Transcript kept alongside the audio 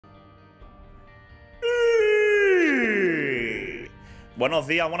Buenos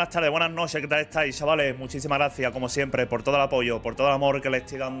días, buenas tardes, buenas noches, ¿qué tal estáis, chavales? Muchísimas gracias, como siempre, por todo el apoyo, por todo el amor que le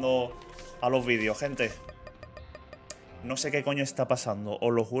estoy dando a los vídeos, gente. No sé qué coño está pasando,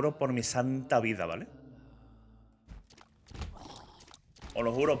 os lo juro por mi santa vida, ¿vale? Os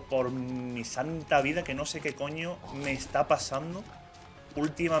lo juro por mi santa vida que no sé qué coño me está pasando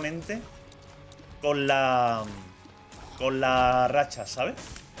últimamente con la racha, ¿sabes?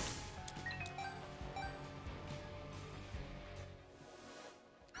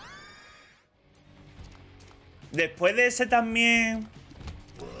 Después de ese también,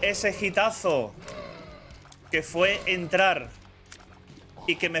 ese hitazo que fue entrar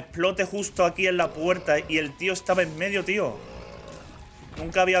y que me explote justo aquí en la puerta y el tío estaba en medio, tío.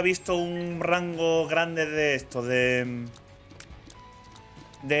 Nunca había visto un rango grande de esto, de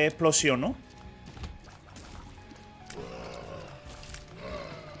explosión, ¿no?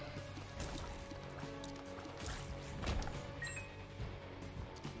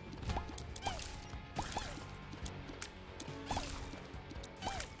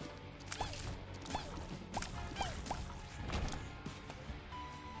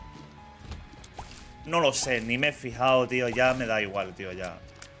 No lo sé, ni me he fijado, tío. Ya me da igual, tío, ya.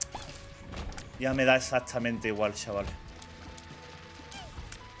 Ya me da exactamente igual, chaval.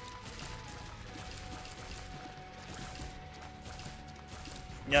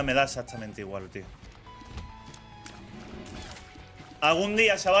 Ya me da exactamente igual, tío. Algún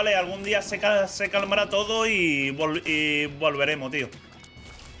día, chavales, algún día se calmará todo y volveremos, tío.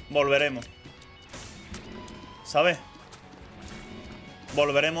 Volveremos. ¿Sabes?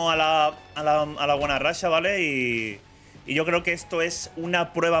 Volveremos a la buena racha, ¿vale? Y yo creo que esto es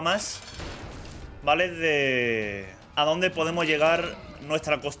una prueba más, ¿vale? De a dónde podemos llegar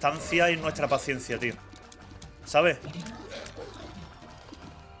nuestra constancia y nuestra paciencia, tío. ¿Sabes?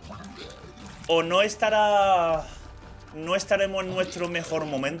 O no estaremos en nuestro mejor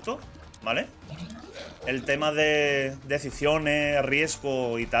momento, ¿vale? El tema de decisiones,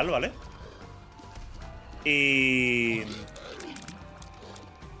 riesgo y tal, ¿vale? Y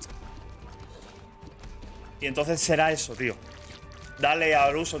entonces será eso, tío. Dale a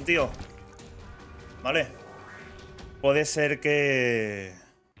Bruson, tío. ¿Vale? Puede ser que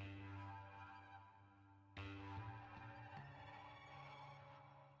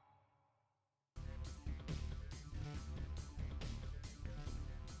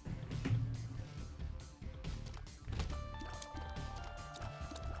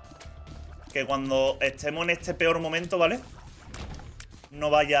cuando estemos en este peor momento, ¿vale?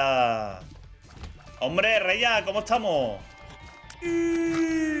 No vaya... ¡Hombre, Reya! ¿Cómo estamos?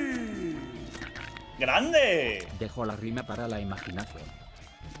 ¡Grande! Dejo la rima para la imaginación.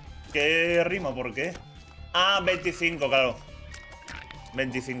 ¿Qué rima? ¿Por qué? Ah, 25, claro.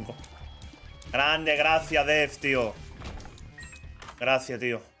 25. Grande, gracias, Dev, tío. Gracias,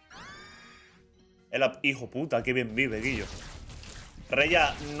 tío. Hijo puta, qué bien vive, Guillo.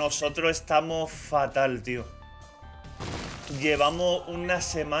 Reya, nosotros estamos fatal, tío. Llevamos unas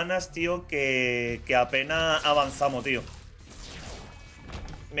semanas, tío, que apenas avanzamos, tío.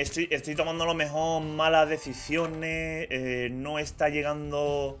 Estoy tomando a lo mejor malas decisiones. No está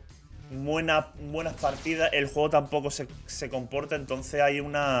llegando buenas partidas. El juego tampoco se comporta. Entonces hay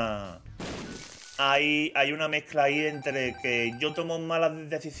una... Hay una mezcla ahí entre que yo tomo malas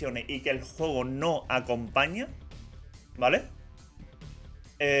decisiones y que el juego no acompaña, ¿vale?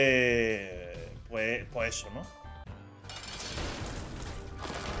 Pues eso, ¿no?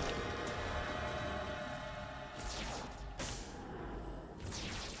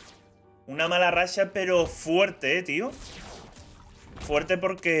 Una mala racha, pero fuerte, tío. Fuerte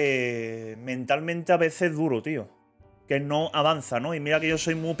porque mentalmente a veces es duro, tío. Que no avanza, ¿no? Y mira que yo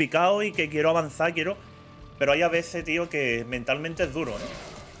soy muy picado y que quiero avanzar, pero hay a veces, tío, que mentalmente es duro, ¿eh?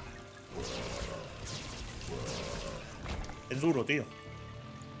 Es duro, tío.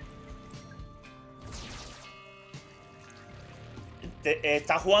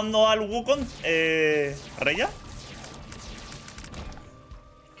 ¿Estás jugando al Wukong, Reya?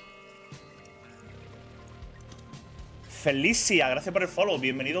 Felicia, gracias por el follow.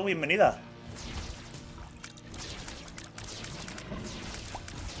 Bienvenido, bienvenida.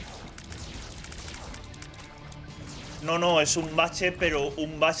 No, es un bache, pero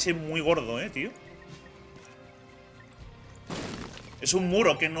un bache muy gordo, tío. Es un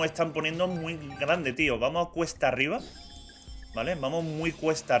muro que nos están poniendo muy grande, tío. Vamos a cuesta arriba, ¿vale? Vamos muy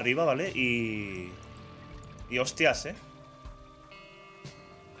cuesta arriba, ¿vale? Y hostias,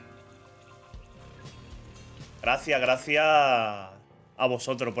 Gracias a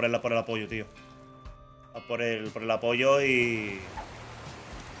vosotros por el apoyo, tío. Por el apoyo y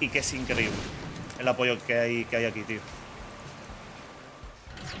que es increíble el apoyo que hay aquí, tío.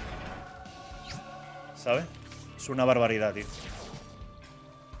 ¿sabes? Es una barbaridad, tío.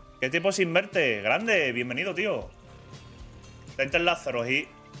 ¿Qué tiempo sin verte? Grande, bienvenido, tío. Tainted Lost y...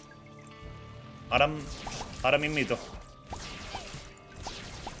 Ahora mismito.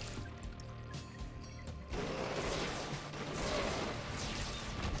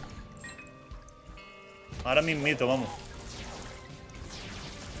 Ahora mismito, vamos.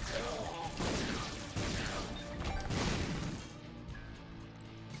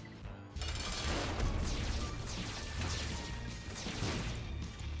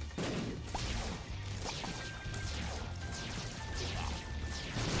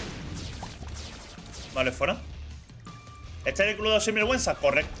 Vale, fuera. ¿Este es el club de sinvergüenza?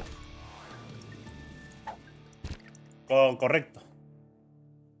 Correcto. Correcto.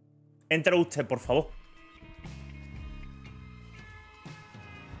 Entre usted, por favor.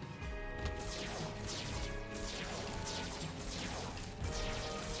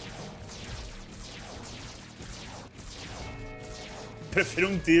 Prefiero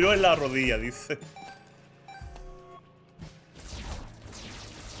un tiro en la rodilla, dice.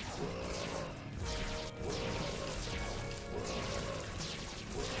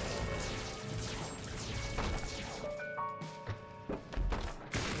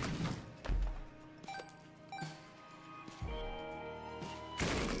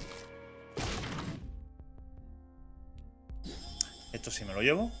 Esto sí me lo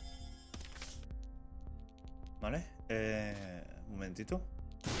llevo. Vale. Un momentito.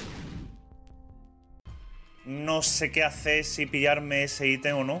 No sé qué hacer, si pillarme ese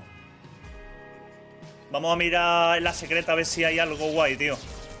ítem o no. Vamos a mirar en la secreta a ver si hay algo guay, tío.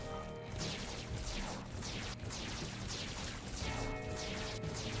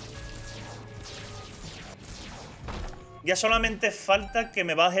 Ya solamente falta que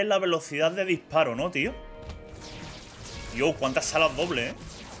me baje la velocidad de disparo, ¿no, tío? Yo, cuántas salas dobles, ¿eh?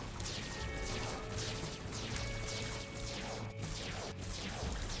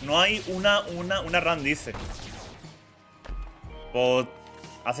 No hay una run, dice. Pues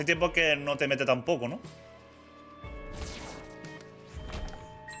hace tiempo que no te mete tampoco, ¿no?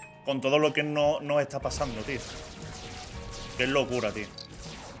 Con todo lo que nos está pasando, tío. Qué locura, tío.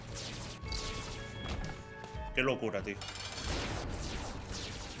 Qué locura, tío.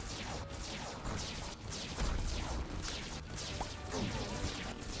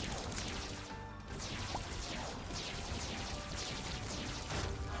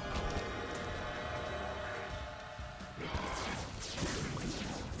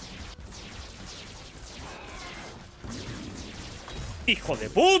 ¡Hijo de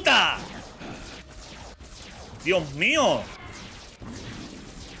puta! ¡Dios mío!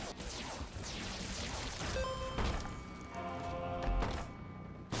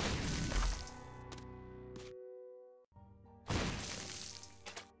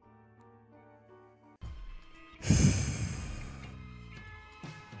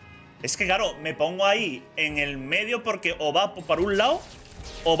 Es que claro, me pongo ahí en el medio porque o va por un lado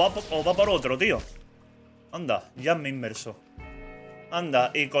o va por otro, tío. Anda, ya me inmerso.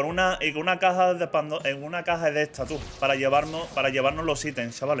 Anda, y con una caja de en una caja de esta, tú, para llevarnos los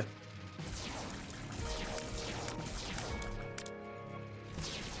ítems, chavales.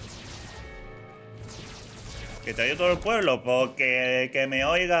 ¿Que te oye todo el pueblo? Pues que me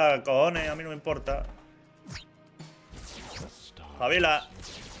oiga, cojones, a mí no me importa. Espabila.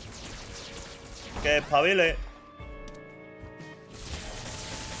 Que espabile.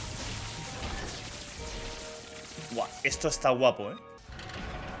 Buah, esto está guapo, ¿eh?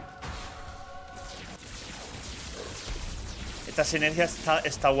 Esta sinergia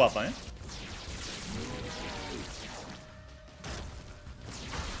está guapa, ¿eh?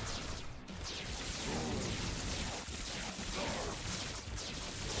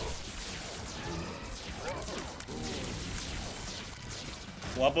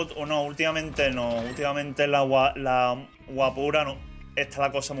 Guapo, o no, últimamente no. Últimamente la guapura no. Está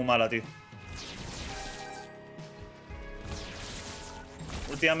la cosa muy mala, tío.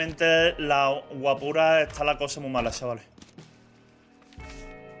 Últimamente la guapura está la cosa muy mala, chavales.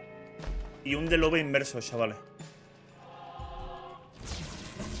 Y un delobe inverso, chavales.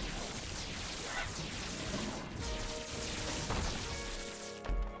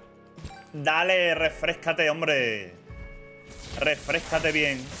 Dale, refréscate, hombre. Refréscate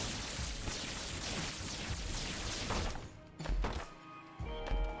bien.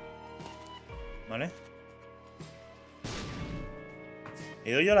 Vale.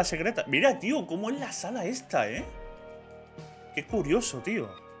 He ido yo a la secreta. Mira, tío, cómo es la sala esta, ¿eh? Qué curioso,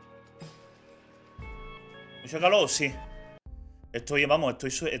 tío. ¿Mucho calor? Sí. Vamos,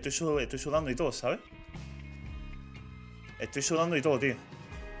 estoy sudando y todo, ¿sabes? Estoy sudando y todo, tío.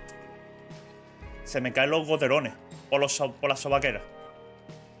 Se me caen los goterones. Por las sobaqueras.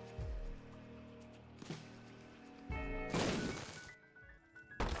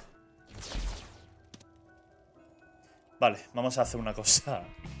 Vale, vamos a hacer una cosa.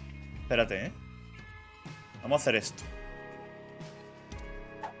 Espérate, ¿eh? Vamos a hacer esto.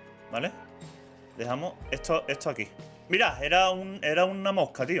 ¿Vale? Dejamos esto aquí. Mira, era una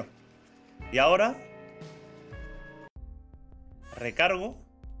mosca, tío. Y ahora recargo.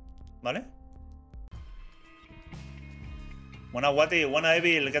 ¿Vale? Buena Wati, buena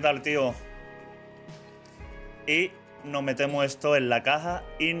Evil, ¿qué tal, tío? Y nos metemos esto en la caja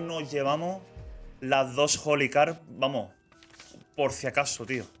y nos llevamos las dos Holy Card, vamos, por si acaso,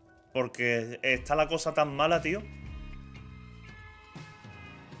 tío. Porque está la cosa tan mala, tío.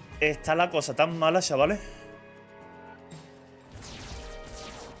 Está la cosa tan mala, chavales.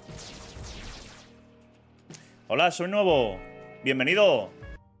 Hola, soy nuevo. Bienvenido.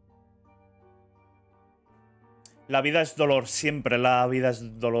 La vida es dolor, siempre la vida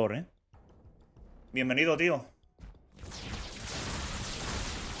es dolor, ¿eh? Bienvenido, tío.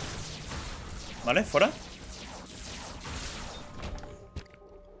 ¿Vale? ¿Fuera?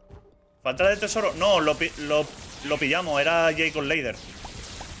 ¿Falta de tesoro? No, lo pillamos. Era Jacob Lader.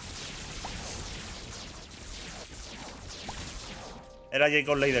 Era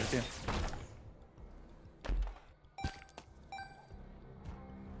Jacob Lader, tío.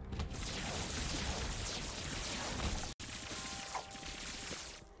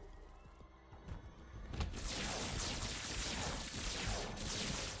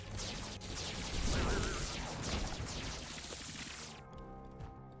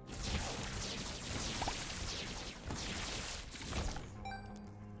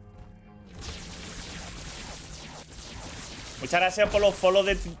 Muchas gracias por los follows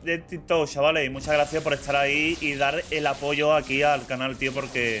de TikTok, chavales. Y muchas gracias por estar ahí y dar el apoyo aquí al canal, tío,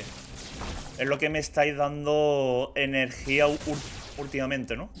 porque es lo que me estáis dando energía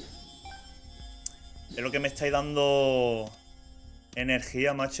últimamente, ¿no? Es lo que me estáis dando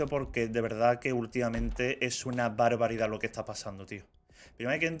energía, macho, porque de verdad que últimamente es una barbaridad lo que está pasando, tío.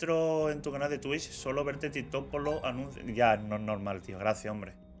 Primera vez que entro en tu canal de Twitch, solo verte TikTok por los anuncios. Ya, no es normal, tío. Gracias,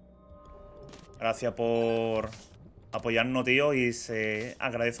 hombre. Gracias por apoyarnos, tío, y se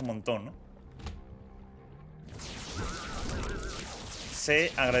agradece un montón, ¿no?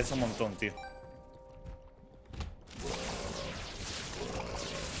 Se agradece un montón, tío.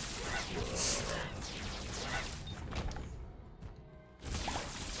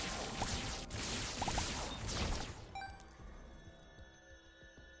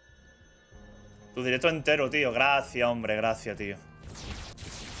 Tu directo entero, tío. Gracias, hombre. Gracias, tío.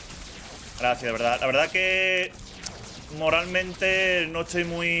 Gracias, de verdad. La verdad que moralmente no estoy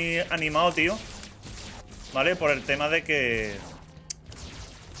muy animado, tío. ¿Vale? Por el tema de que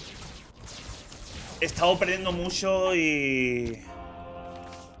he estado perdiendo mucho y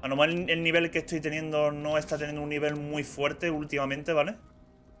a lo mejor el nivel que estoy teniendo no está teniendo un nivel muy fuerte últimamente, ¿vale?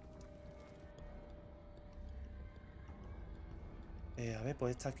 A ver,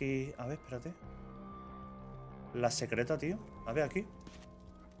 pues está aquí. A ver, espérate. La secreta, tío. A ver, aquí.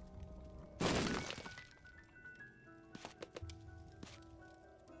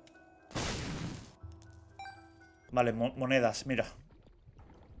 Vale, monedas, mira.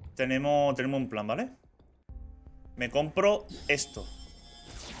 Tenemos un plan, ¿vale? Me compro esto.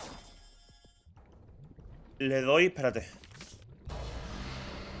 Le doy, espérate.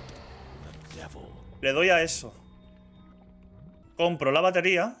 Le doy a eso. Compro la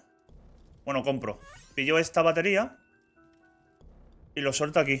batería. Bueno, compro. Pillo esta batería y lo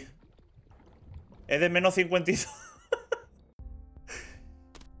suelto aquí. Es de menos 52.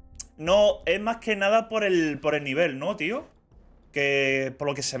 No, es más que nada por el nivel, ¿no, tío? Que por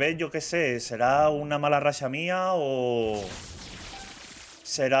lo que se ve, yo qué sé, será una mala racha mía o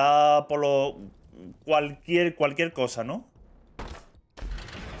será por lo cualquier cosa, ¿no?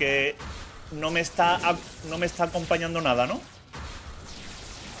 Que no me está acompañando nada, ¿no?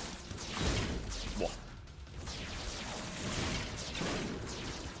 Buah.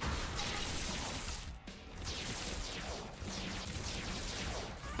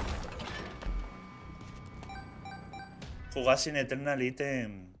 Jugar sin Eternal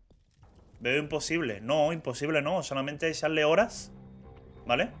Item. Veo imposible. No, imposible no. Solamente echarle horas.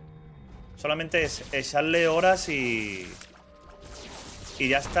 ¿Vale? Solamente es echarle horas y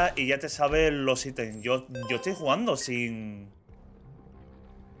ya está. Y ya te sabes los ítems. Yo estoy jugando sin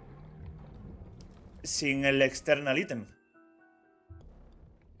el External Item.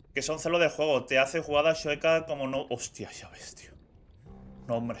 Que son celos de juego. Te hace jugada chueca como no... Hostia, ya ves, tío.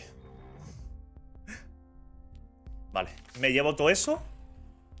 No, hombre. Vale, me llevo todo eso.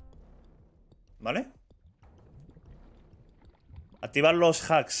 ¿vale? Activar los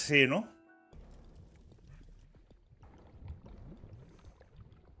hacks, sí, ¿no?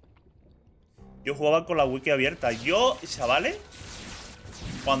 Yo jugaba con la wiki abierta. Yo, chavales,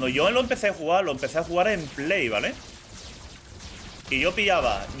 cuando yo lo empecé a jugar en Play, ¿vale? Y yo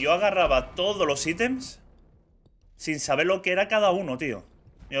agarraba todos los ítems sin saber lo que era cada uno, tío.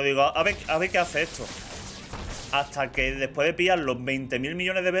 Yo digo, a ver qué hace esto. Hasta que después de pillarlo 20.000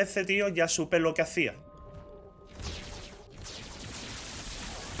 millones de veces, tío, ya supe lo que hacía.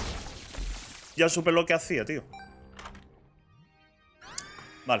 Ya supe lo que hacía, tío.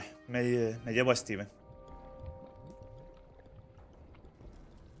 Vale, me llevo a Steven.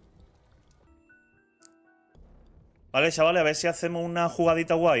 Vale, chavales, a ver si hacemos una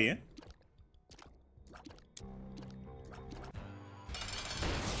jugadita guay, ¿eh?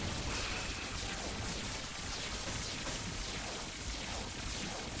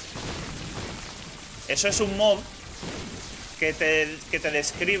 Eso es un mod que te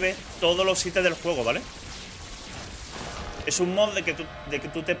describe todos los ítems del juego, ¿vale? Es un mod de que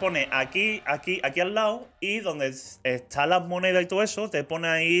tú te pones aquí al lado y donde están las monedas y todo eso, te pone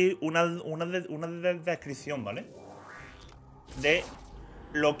ahí una descripción, ¿vale? De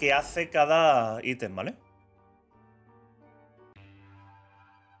lo que hace cada ítem, ¿vale?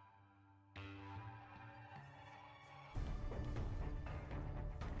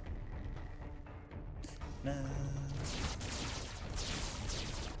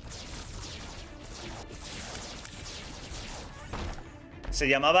 Se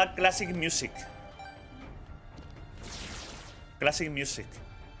llamaba Classic Music. Classic Music.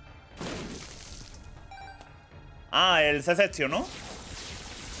 Ah, el Cecestio, ¿no?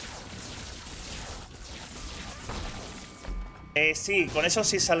 Sí, con eso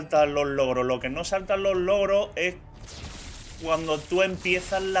sí saltan los logros. Lo que no saltan los logros es cuando tú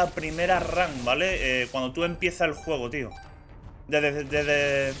empiezas la primera run, ¿vale? Cuando tú empiezas el juego, tío.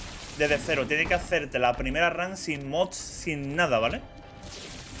 Desde cero. Tienes que hacerte la primera run sin mods, sin nada, ¿vale?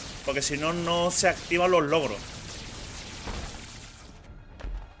 Porque si no, no se activan los logros.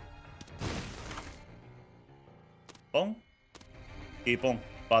 Pon. Y pon.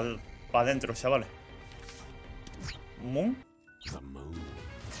 Para adentro, chavales. Moon.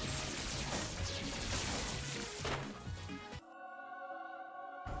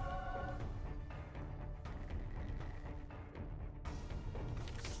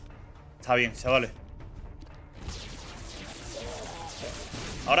 Está bien, chavales.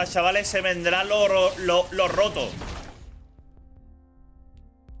 Ahora, chavales, se vendrá lo roto.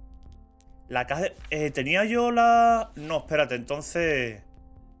 La caja... ¿tenía yo la...? No, espérate, entonces...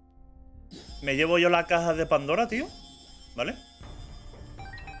 ¿Me llevo yo la caja de Pandora, tío? ¿Vale?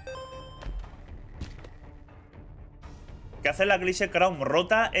 ¿Qué hace la Glitch Crown?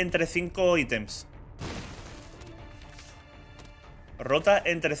 Rota entre 5 ítems. Rota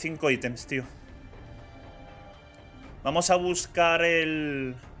entre 5 ítems, tío. Vamos a buscar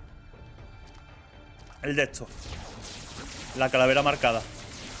el de esto. La calavera marcada.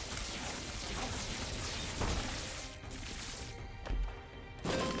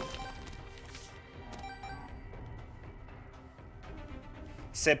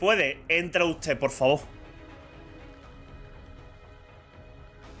 ¿Se puede? Entra usted, por favor.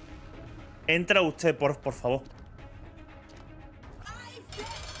 Entra usted, por favor.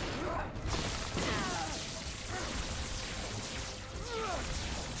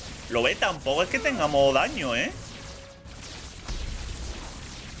 Lo ve, tampoco es que tengamos daño, ¿eh?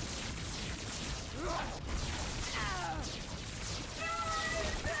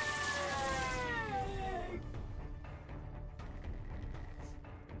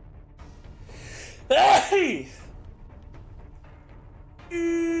 ¡Ay!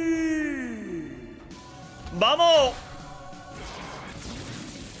 ¡Vamos!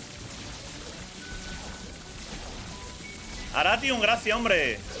 Arati, un gracias,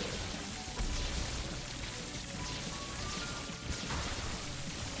 hombre.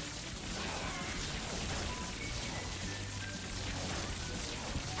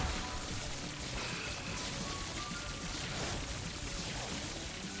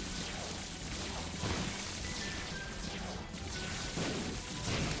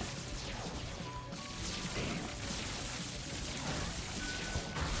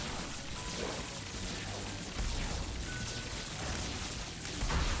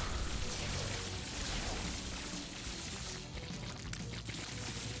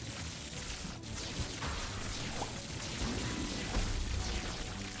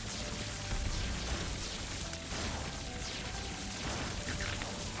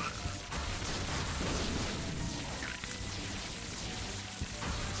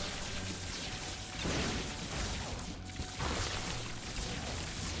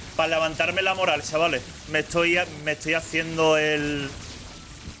 Para levantarme la moral, chavales. Me estoy haciendo el...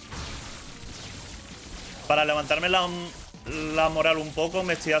 Para levantarme la moral un poco,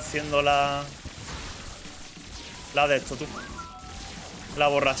 me estoy haciendo la de esto, tú. La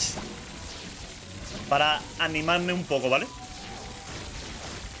borracha. Para animarme un poco, ¿vale?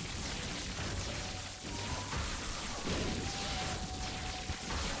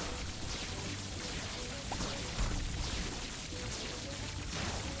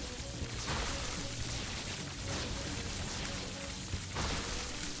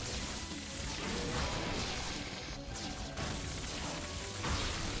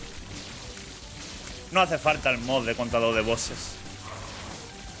 No hace falta el mod de contador de bosses.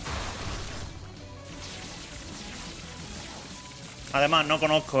 Además, no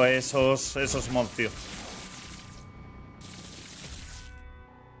conozco esos mods, tío.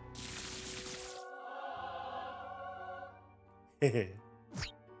 Jeje.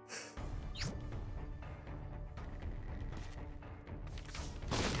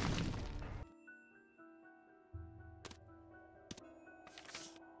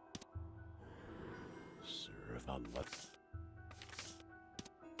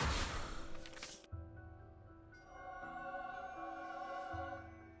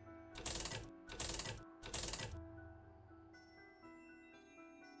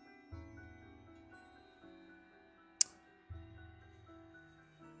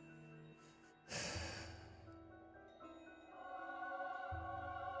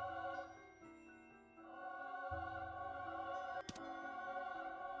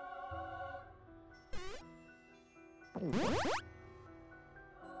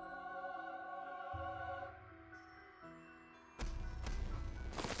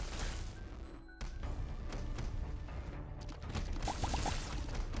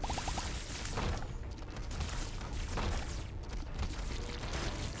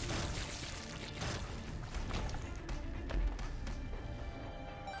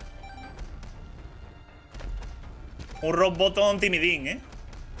 Un rock bottom timidín, ¿eh?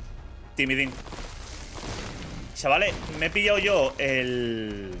 Timidín. Chavales, me he pillado yo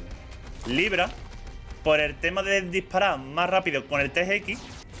el Libra por el tema de disparar más rápido con el TX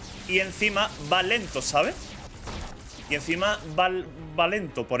y encima va lento, ¿sabes? Y encima va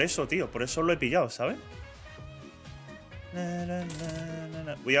lento, por eso, tío. Por eso lo he pillado, ¿sabes?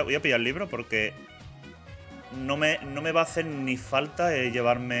 Voy a pillar el libro porque no me va a hacer ni falta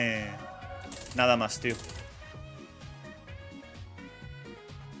llevarme nada más, tío.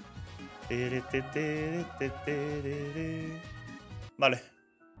 Vale.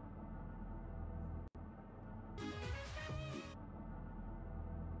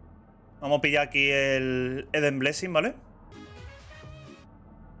 Vamos a pillar aquí el Eden Blessing, ¿vale?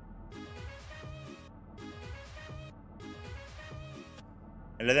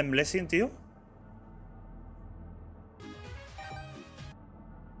 El Eden Blessing, tío.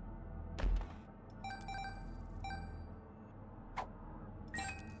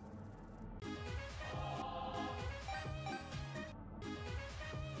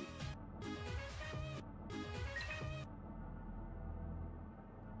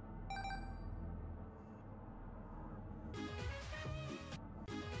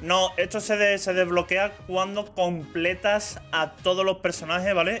 No, esto se desbloquea cuando completas a todos los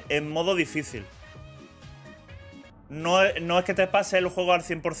personajes, ¿vale? En modo difícil. No es que te pase el juego al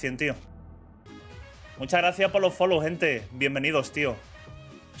 100%, tío. Muchas gracias por los follows, gente. Bienvenidos, tío.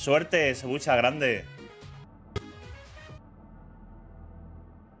 Suerte, Sebucha, grande.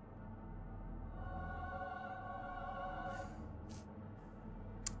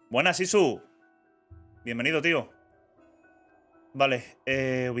 Buenas, Isu. Bienvenido, tío. Vale,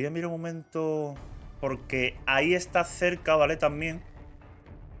 voy a mirar un momento porque ahí está cerca, ¿vale? También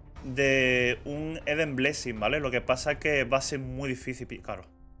de un Eden Blessing, ¿vale? Lo que pasa es que va a ser muy difícil claro,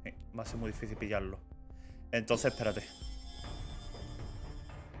 va a ser muy difícil pillarlo. Entonces, espérate.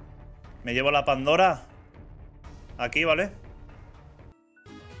 Me llevo la Pandora aquí, ¿vale?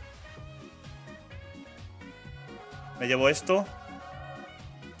 Me llevo esto.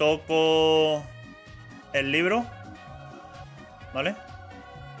 Toco el libro, ¿vale?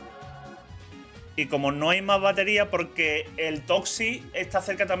 Y como no hay más batería, porque el Toxi está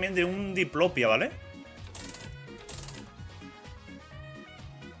cerca también de un Diplopia, ¿vale?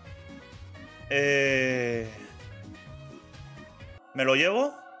 ¿Me lo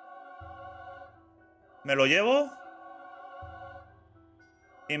llevo? ¿Me lo llevo?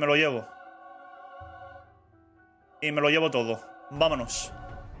 Y me lo llevo. Y me lo llevo todo. Vámonos.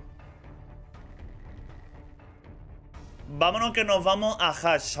 Vámonos que nos vamos a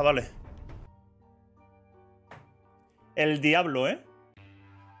Hash, chavales. El diablo, ¿eh?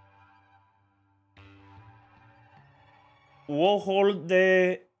 What hold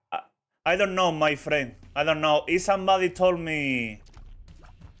the... I don't know, my friend. I don't know. If somebody told me...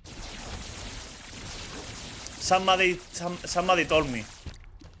 Somebody told me.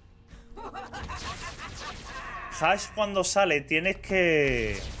 Hash cuando sale tienes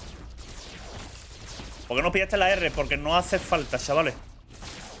que... ¿Por qué no pillaste la R? Porque no hace falta, chavales.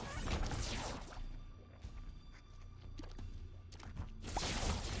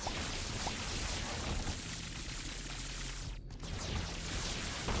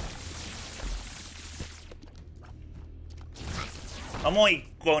 Vamos a ir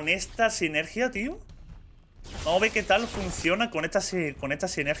con esta sinergia, tío. Vamos a ver qué tal funciona con esta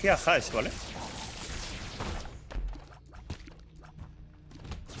sinergia hash, ¿vale?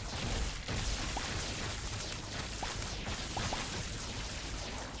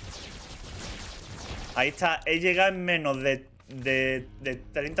 Ahí está, he llegado en menos de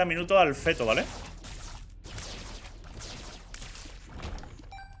 30 minutos al feto, ¿vale?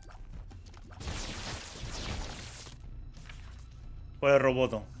 Pues el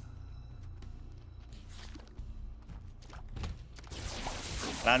roboto.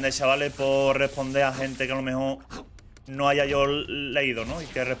 Grande, chavales, por responder a gente que a lo mejor no haya yo leído, ¿no? Y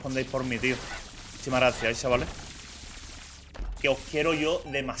que respondéis por mí, tío. Muchísimas gracias, chavales. Que os quiero yo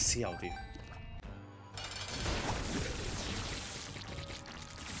demasiado, tío.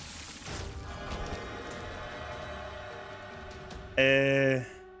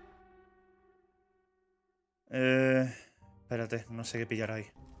 Espérate, no sé qué pillar ahí.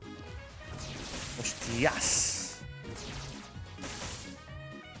 ¡Hostias!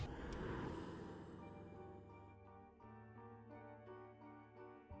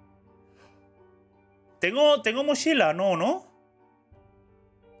 ¿Tengo mochila? No, ¿no?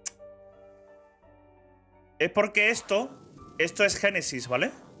 Es porque esto es Genesis,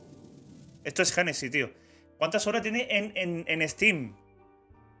 ¿vale? Esto es Genesis, tío. ¿Cuántas horas tiene en Steam?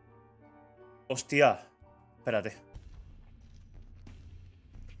 Hostia. Espérate.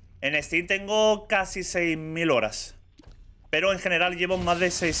 En Steam tengo casi 6.000 horas. Pero en general llevo más de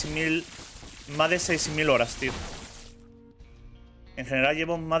 6.000 horas, tío. En general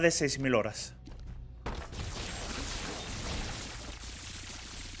llevo más de 6.000 horas.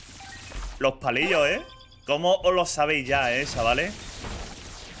 Los palillos, ¿eh? ¿Cómo os lo sabéis ya, chavales?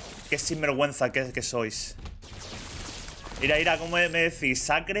 Qué sinvergüenza que sois. Mira, ¿cómo me decís?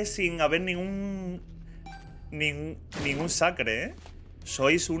 Sacre sin haber ningún sacre, ¿eh?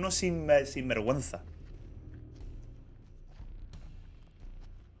 Sois unos sinvergüenza.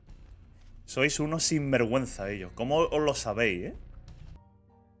 Sois unos sinvergüenza ellos. ¿Cómo os lo sabéis, eh?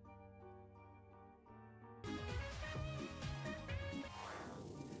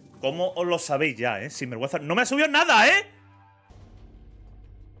 ¿Cómo os lo sabéis ya, sinvergüenza? ¡No me ha subido nada,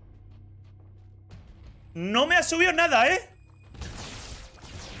 ¡No me ha subido nada,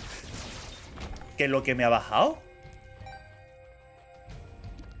 ¿Qué es lo que me ha bajado?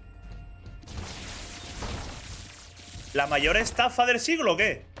 ¿La mayor estafa del siglo o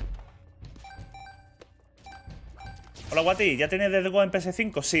qué? Hola, Wati. ¿Ya tienes desde en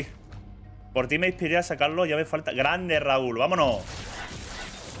PS5? Sí. Por ti me inspiré a sacarlo. Ya me falta... Grande, Raúl. ¡Vámonos!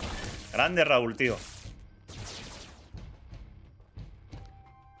 Grande, Raúl, tío.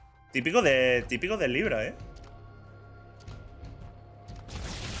 Típico de Libra, ¿eh?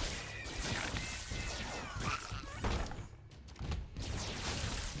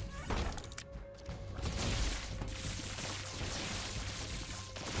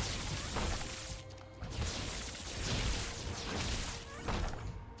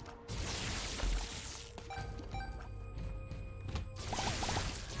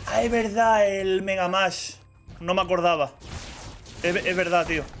 Ah, es verdad, el Mega Mash. No me acordaba. Es verdad,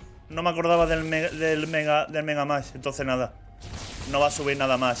 tío. No me acordaba del Mega Mash. Entonces nada. No va a subir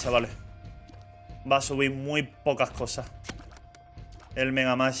nada más, chavales. Va a subir muy pocas cosas. El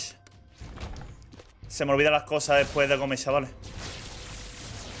Mega Mash. Se me olvidan las cosas después de comer, chavales.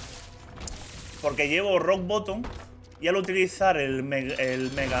 Porque llevo Rock Bottom. Y al utilizar el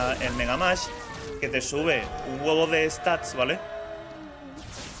Mega Mash, que te sube un huevo de stats, ¿vale?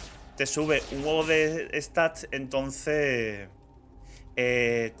 Te sube un huevo de stats, entonces...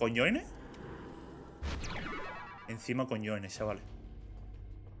 ¿Coñoines? Encima coñoines, chavales.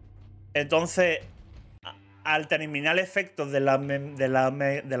 Entonces, al terminar el efecto de la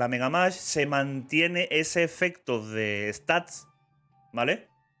Mega Mash, se mantiene ese efecto de stats, ¿vale?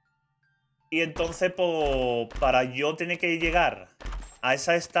 Y entonces, pues, para yo tener que llegar a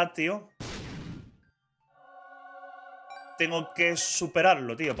esa stat, tío, tengo que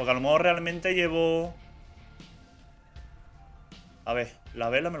superarlo, tío. Porque a lo mejor realmente llevo... A ver, la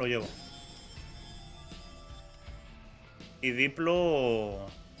vela me lo llevo. Y Diplo...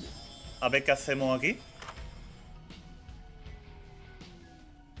 A ver qué hacemos aquí.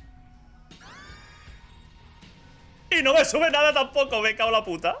 Y no me sube nada tampoco, me cago en la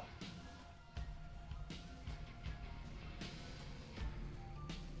puta.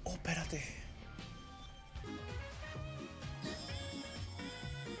 Oh, espérate.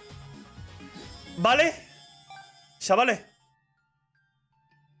 Vale. Chavales.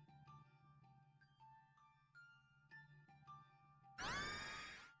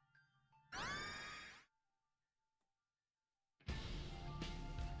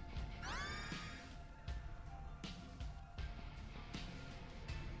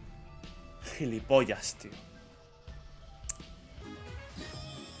 Gilipollas, tío.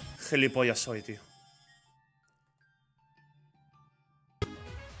 Gilipollas soy, tío.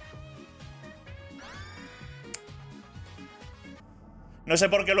 No sé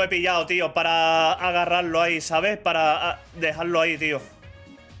por qué lo he pillado, tío. Para agarrarlo ahí, ¿sabes? Para dejarlo ahí, tío.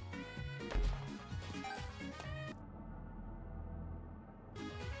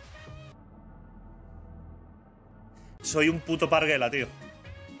 Soy un puto parguela, tío.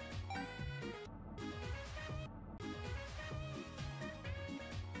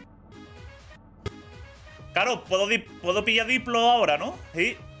 Claro, puedo pillar Diplo ahora, ¿no?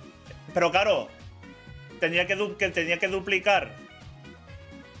 Sí. Pero claro, tenía que duplicar.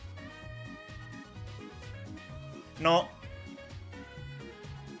 No.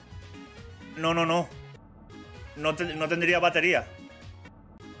 No. No tendría batería.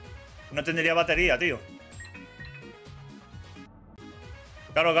 No tendría batería, tío.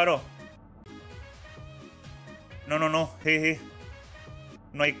 Claro. No. Sí.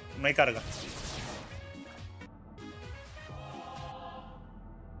 No hay carga.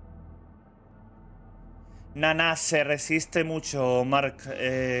 Nana, se resiste mucho, Mark.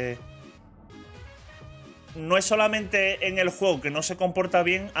 No es solamente en el juego que no se comporta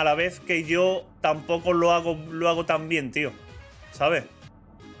bien, a la vez que yo tampoco lo hago tan bien, tío. ¿Sabes?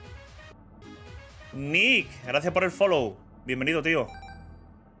 Nick, gracias por el follow. Bienvenido, tío.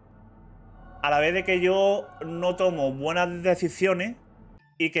 A la vez de que yo no tomo buenas decisiones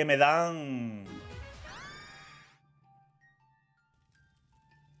y que me dan...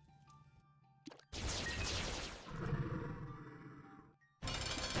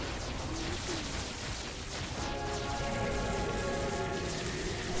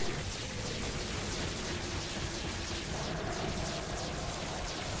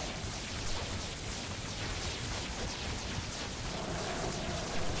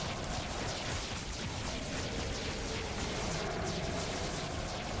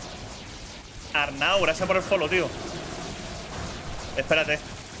 Arnau, gracias por el follow, tío. Espérate.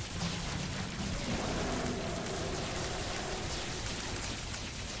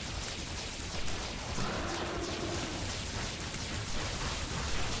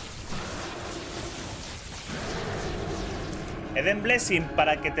 Eden Blessing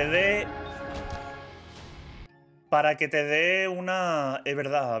para que te dé... Para que te dé una... Es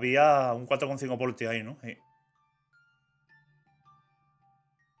verdad, había un 4,5 voltios ahí, ¿no? Sí.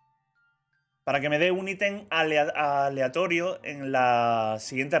 Para que me dé un ítem aleatorio en la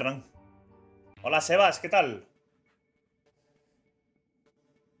siguiente run. Hola, Sebas, ¿qué tal?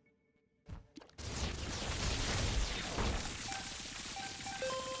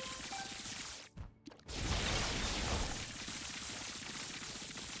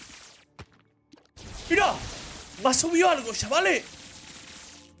 ¡Mira! ¡Me ha subido algo, chavales!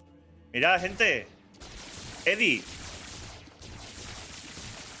 Mira, gente. Eddie.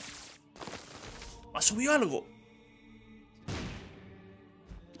 ¿Me ha subido algo?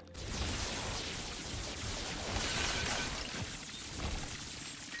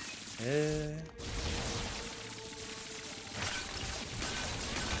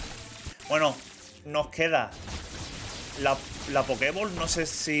 Bueno, nos queda la Pokéball. No sé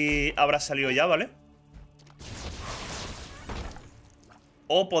si habrá salido ya, ¿vale?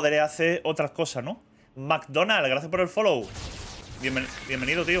 O podré hacer otras cosas, ¿no? McDonald's, gracias por el follow.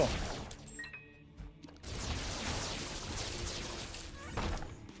 Bienvenido, tío.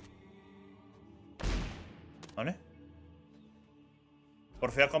 ¿Vale?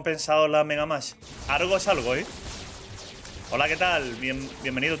 Por fin has compensado la Mega Mash. Algo es algo, ¿eh? Hola, ¿qué tal?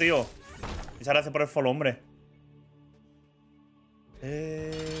 Bienvenido, tío. Muchas gracias por el follow, hombre.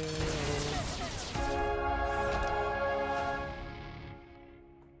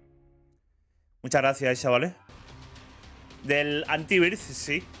 Muchas gracias, chavales. Del antivirus,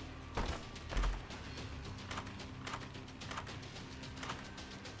 sí.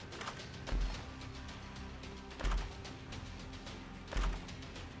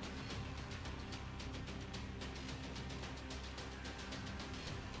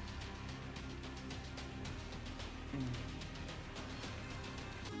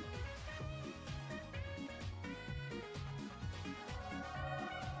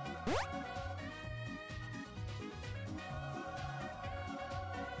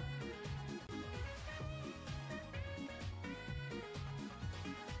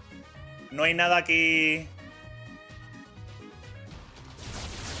 No hay nada aquí.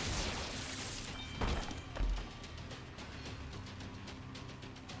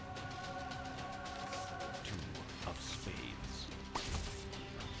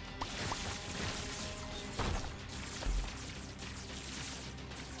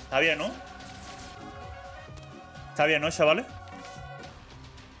 Está bien, ¿no? Está bien, ¿no, chavales?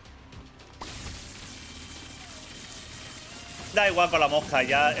 Da igual con la mosca,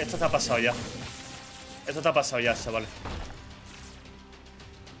 ya. Esto está pasado ya. Esto está pasado ya, chavales.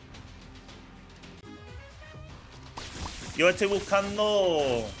 Yo estoy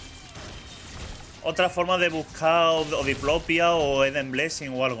buscando otra forma de buscar o diplopia o Eden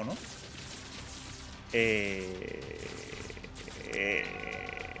Blessing o algo, ¿no?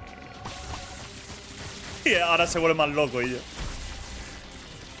 Y ahora se vuelve más loco y yo.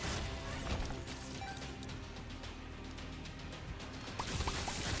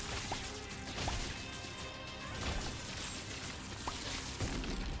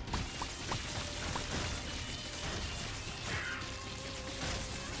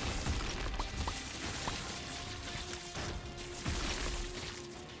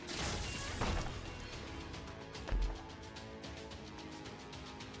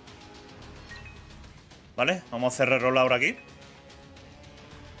 Vale, vamos a hacer reroll ahora aquí.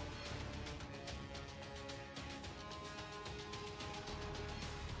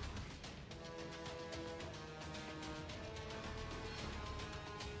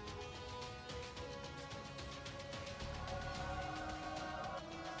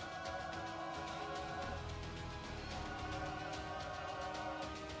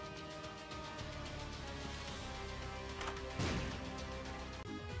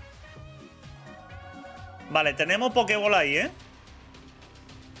 Vale, tenemos Pokébola ahí, ¿eh?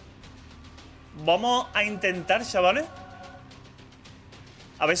 Vamos a intentar, chavales,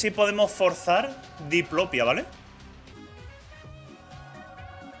 a ver si podemos forzar diplopia, ¿vale?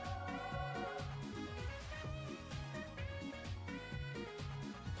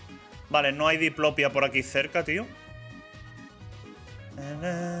 Vale, no hay diplopia por aquí cerca, tío.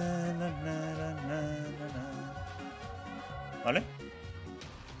 ¿Vale?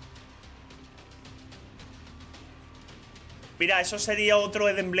 Mira, eso sería otro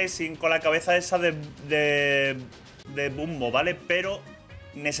Eden Blessing con la cabeza esa de Bumbo, ¿vale? Pero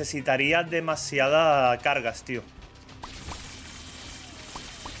necesitaría demasiadas cargas, tío.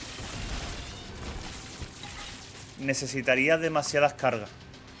 Necesitaría demasiadas cargas.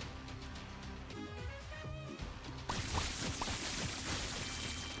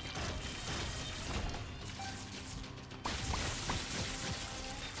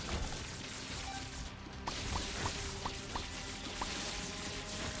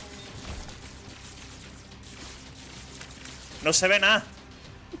 No se ve nada.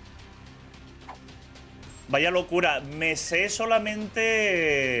 Vaya locura. Me sé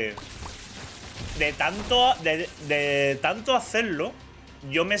solamente... De tanto hacerlo,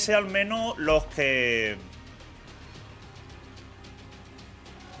 yo me sé al menos los que...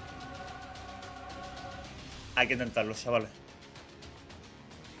 Hay que intentarlo, chavales.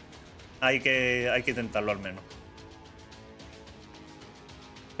 Hay que intentarlo al menos.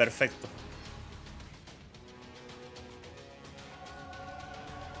 Perfecto.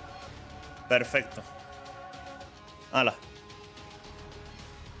 Perfecto. ¡Hala!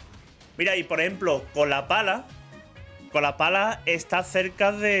 Mira, y por ejemplo, con la pala está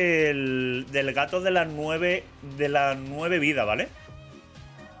cerca del gato de las 9 vidas, ¿vale?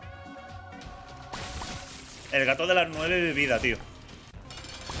 El gato de las 9 vidas, tío.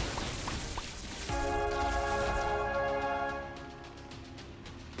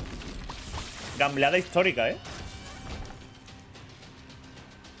 Gambleada histórica, ¿eh?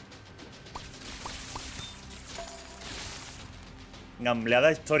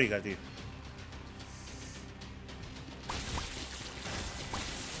 Gambleada histórica, tío.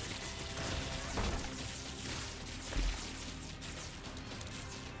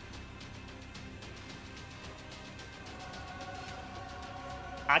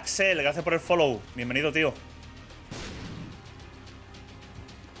 Axel, gracias por el follow. Bienvenido, tío.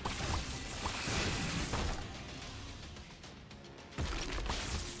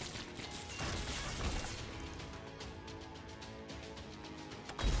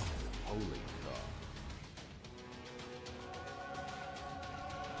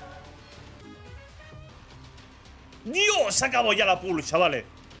 ¡Dios! Se acabó ya la pool, chavales.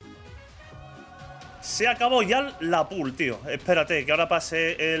 Se acabó ya la pool, tío. Espérate, que ahora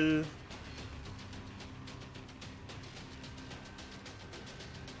pase el...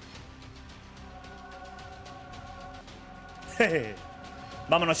 Jeje.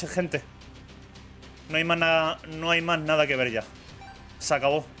 Vámonos, gente. No hay más nada, no hay más nada que ver ya. Se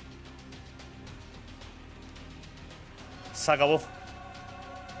acabó. Se acabó.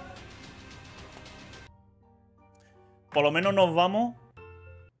 Por lo menos nos vamos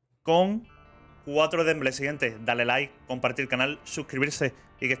con 4 de siguiente. Dale like, compartir el canal, suscribirse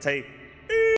y que estéis